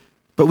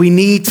 But we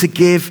need to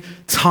give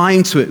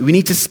time to it. We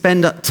need to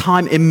spend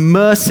time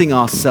immersing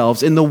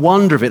ourselves in the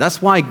wonder of it.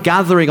 That's why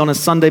gathering on a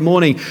Sunday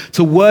morning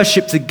to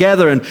worship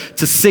together and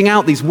to sing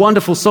out these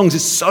wonderful songs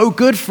is so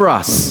good for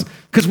us,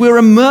 because we're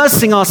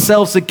immersing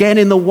ourselves again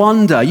in the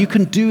wonder. You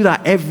can do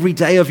that every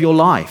day of your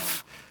life.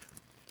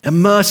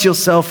 Immerse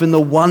yourself in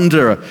the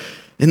wonder,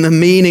 in the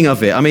meaning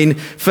of it. I mean,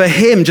 for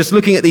him, just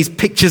looking at these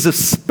pictures of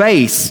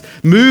space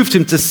moved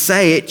him to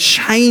say it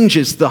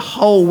changes the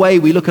whole way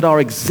we look at our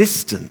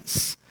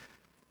existence.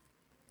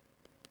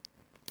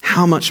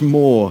 How much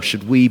more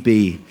should we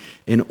be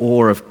in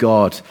awe of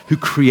God, who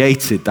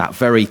created that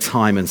very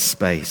time and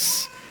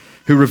space,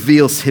 who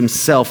reveals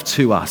himself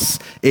to us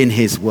in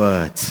his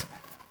word,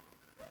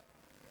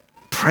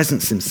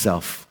 presents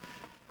himself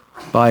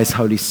by his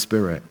Holy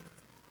Spirit.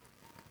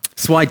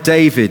 That's why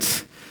David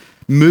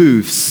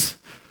moves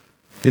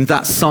in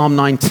that Psalm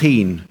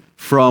 19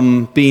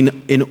 from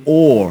being in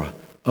awe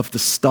of the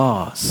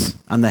stars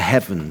and the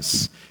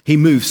heavens. He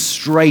moves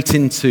straight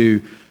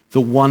into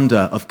the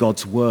wonder of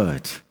God's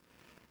word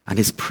and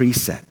his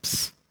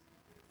precepts.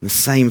 In the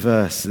same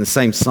verse, in the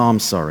same psalm,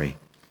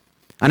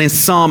 And in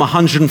Psalm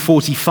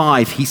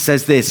 145, he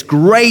says this: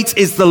 "Great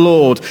is the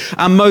Lord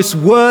and most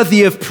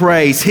worthy of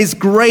praise. His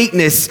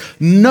greatness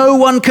no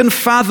one can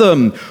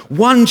fathom.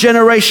 One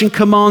generation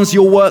commands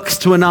your works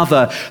to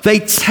another. They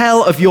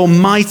tell of your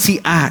mighty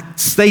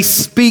acts. They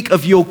speak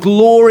of your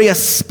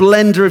glorious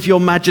splendor of your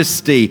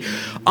majesty.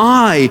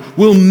 I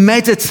will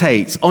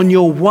meditate on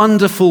your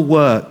wonderful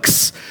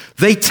works.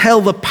 They tell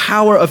the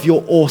power of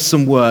your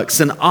awesome works,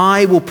 and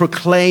I will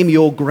proclaim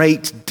your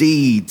great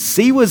deeds."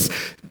 He was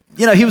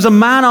a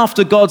man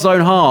after God's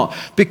own heart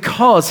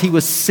because he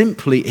was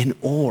simply in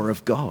awe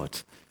of God.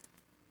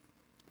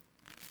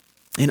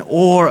 In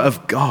awe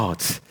of God.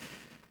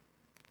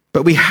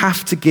 But we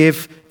have to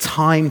give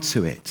time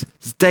to it.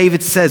 As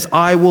David says,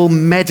 I will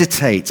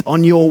meditate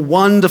on your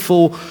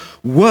wonderful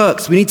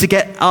works. We need to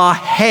get our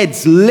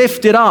heads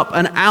lifted up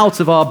and out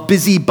of our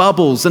busy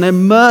bubbles and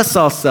immerse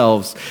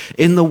ourselves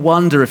in the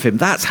wonder of him.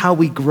 That's how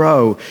we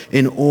grow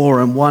in awe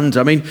and wonder.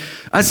 I mean,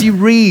 as you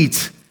read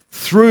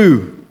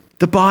through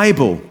the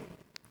Bible,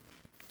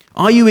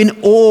 are you in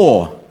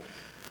awe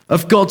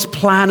of God's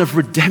plan of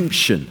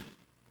redemption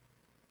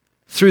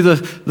through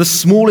the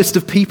smallest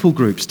of people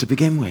groups to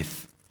begin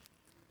with?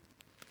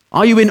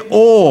 Are you in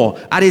awe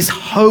at his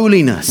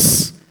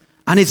holiness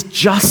and his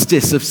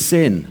justice of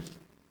sin?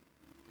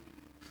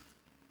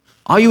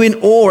 Are you in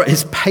awe at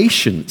his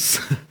patience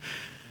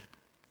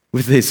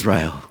with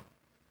Israel?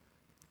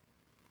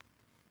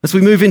 As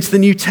we move into the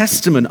New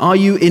Testament, are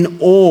you in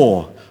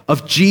awe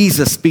of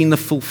Jesus being the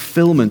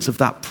fulfillment of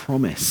that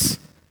promise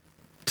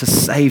to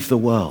save the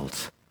world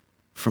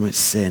from its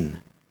sin?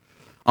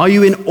 Are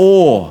you in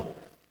awe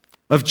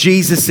of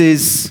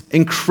Jesus'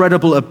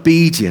 incredible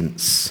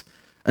obedience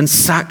and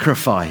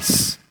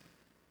sacrifice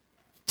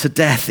to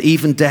death,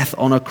 even death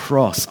on a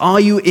cross? Are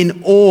you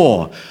in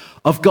awe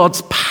of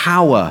God's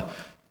power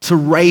to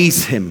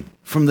raise him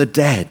from the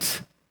dead?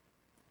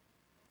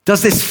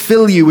 Does this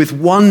fill you with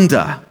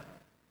wonder?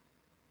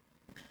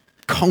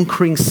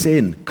 Conquering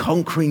sin,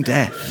 conquering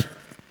death?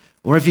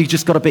 Or have you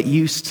just got a bit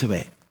used to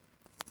it?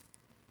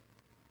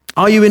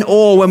 Are you in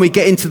awe when we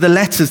get into the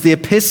letters, the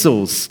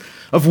epistles,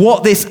 of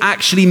what this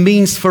actually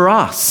means for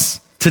us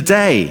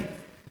today?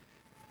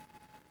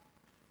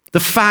 The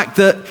fact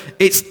that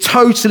it's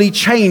totally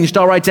changed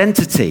our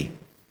identity,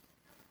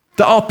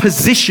 that our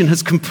position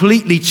has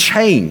completely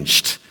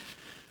changed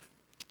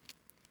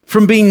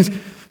from being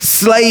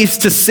slaves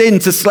to sin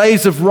to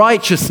slaves of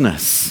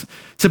righteousness,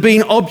 to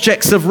being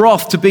objects of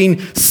wrath, to being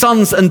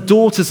sons and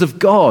daughters of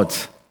God.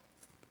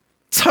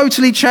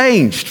 Totally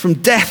changed from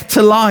death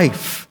to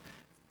life.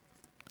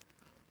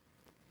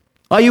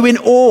 Are you in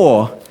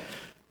awe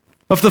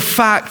of the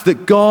fact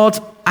that God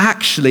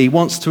actually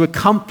wants to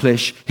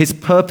accomplish his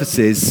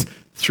purposes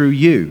through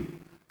you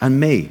and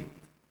me,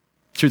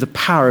 through the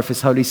power of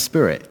his Holy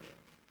Spirit?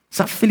 Does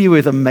that fill you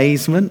with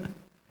amazement?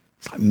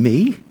 It's like,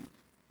 me?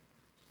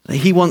 That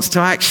he wants to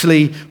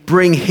actually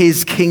bring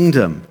his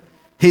kingdom,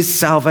 his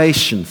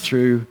salvation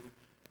through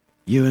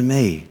you and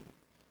me.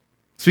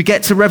 As we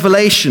get to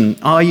Revelation,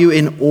 are you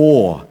in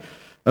awe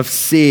of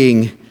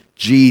seeing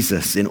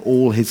Jesus in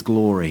all his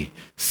glory,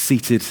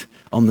 seated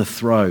on the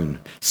throne,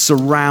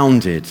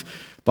 surrounded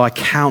by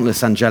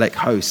countless angelic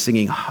hosts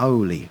singing,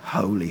 "Holy,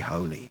 holy,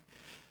 holy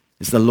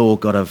is the Lord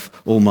God of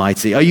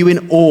Almighty"? Are you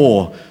in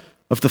awe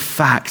of the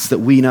fact that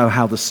we know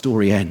how the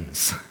story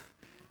ends?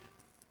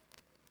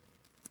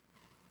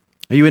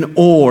 Are you in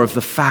awe of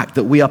the fact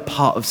that we are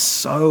part of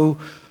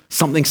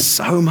something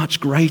so much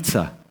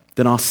greater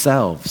than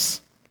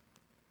ourselves?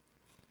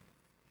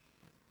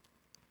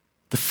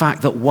 The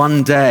fact that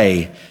one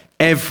day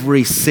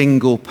every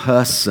single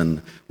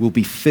person will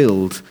be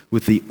filled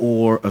with the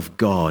awe of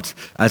God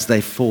as they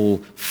fall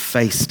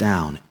face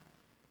down.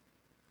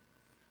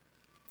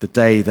 The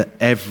day that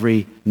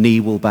every knee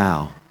will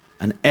bow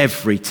and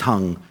every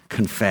tongue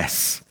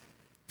confess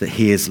that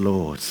he is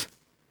Lord.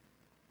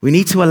 We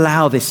need to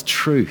allow this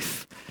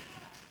truth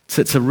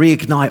to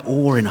reignite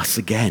awe in us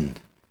again.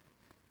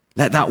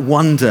 Let that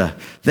wonder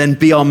then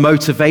be our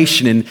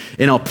motivation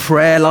in our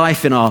prayer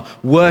life, in our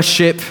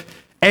worship,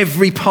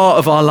 every part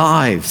of our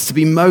lives, to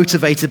be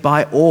motivated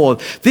by awe.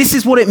 This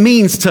is what it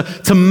means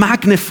to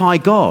magnify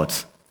God.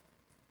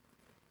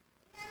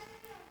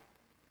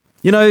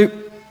 You know,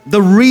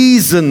 the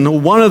reason, or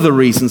one of the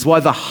reasons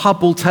why the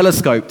Hubble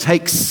telescope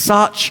takes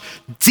such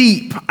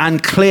deep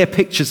and clear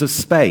pictures of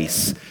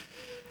space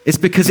is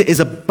because it is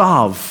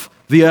above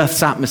the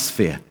Earth's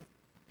atmosphere.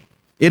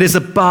 It is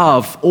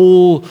above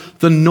all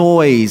the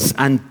noise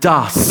and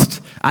dust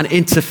and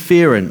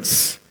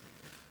interference,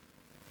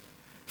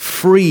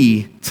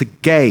 free to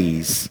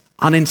gaze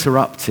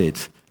uninterrupted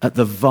at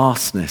the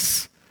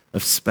vastness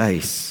of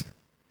space.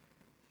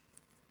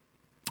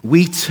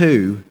 We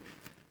too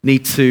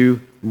need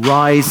to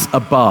rise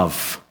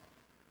above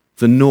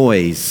the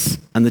noise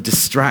and the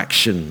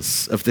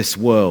distractions of this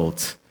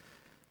world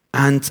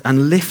and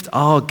lift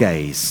our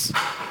gaze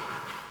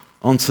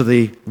onto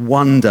the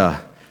wonder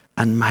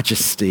and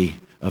majesty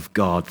of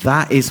God.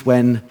 That is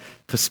when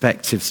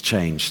perspectives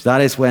change.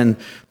 That is when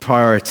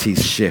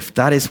priorities shift.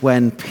 That is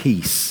when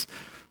peace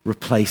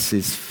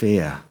replaces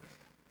fear.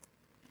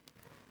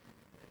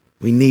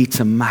 We need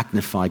to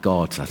magnify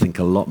God, I think,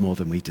 a lot more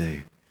than we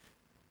do.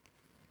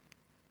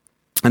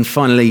 And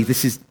finally,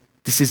 this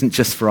isn't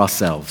just for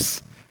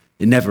ourselves.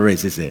 It never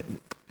is it?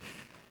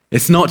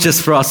 It's not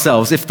just for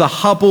ourselves. If the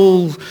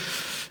Hubble's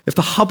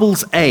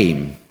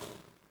aim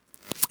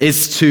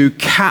is to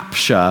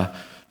capture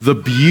the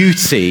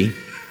beauty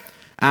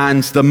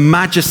and the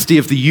majesty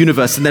of the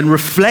universe and then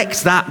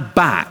reflect that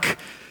back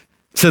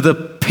to the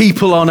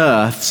people on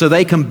earth so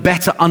they can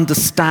better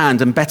understand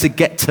and better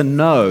get to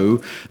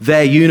know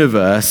their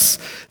universe,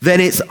 then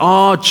it's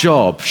our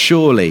job,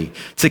 surely,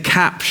 to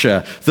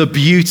capture the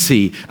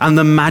beauty and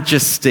the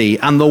majesty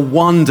and the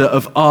wonder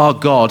of our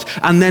God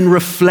and then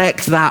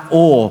reflect that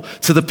awe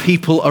to the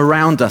people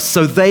around us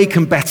so they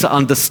can better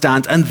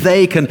understand and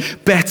they can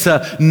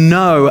better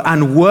know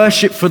and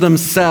worship for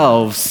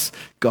themselves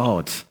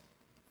God.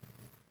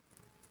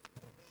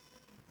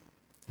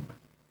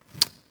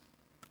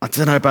 I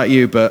don't know about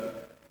you,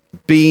 but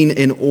being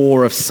in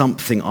awe of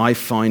something I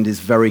find is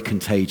very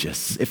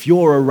contagious. If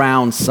you're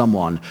around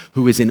someone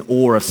who is in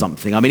awe of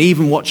something, I mean,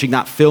 even watching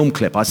that film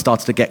clip, I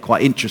started to get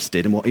quite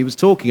interested in what he was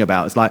talking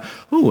about. It's like,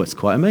 oh, it's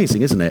quite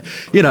amazing, isn't it?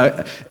 You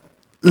know,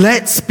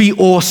 let's be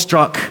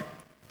awestruck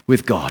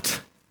with God.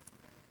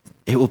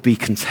 It will be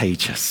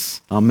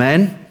contagious.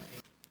 Amen?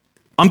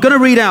 I'm going to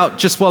read out,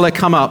 just while they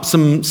come up,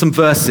 some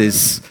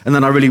verses, and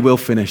then I really will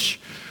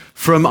finish,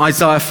 from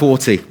Isaiah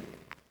 40.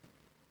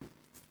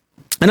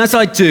 And as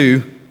I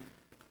do,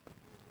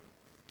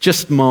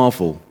 just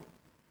marvel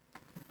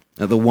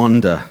at the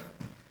wonder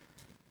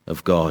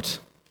of God.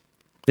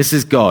 This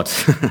is God.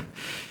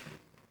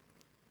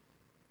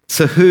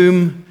 To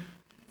whom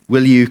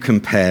will you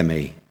compare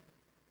me?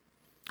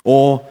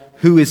 Or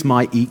who is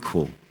my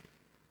equal?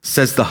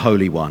 Says the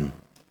Holy One.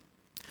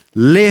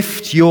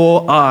 Lift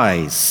your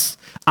eyes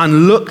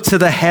and look to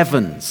the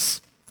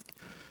heavens.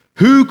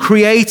 Who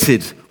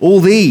created all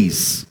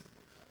these?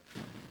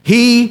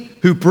 He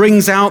who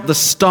brings out the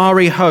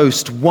starry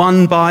host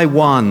one by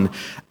one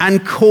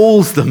and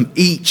calls them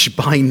each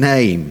by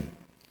name.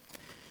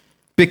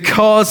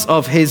 Because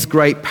of his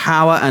great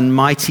power and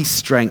mighty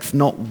strength,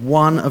 not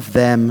one of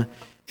them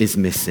is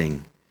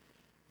missing.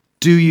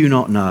 Do you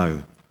not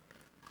know?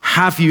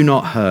 Have you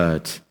not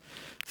heard?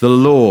 The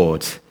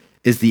Lord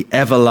is the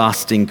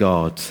everlasting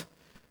God,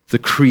 the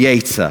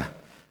creator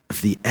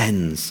of the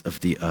ends of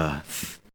the earth.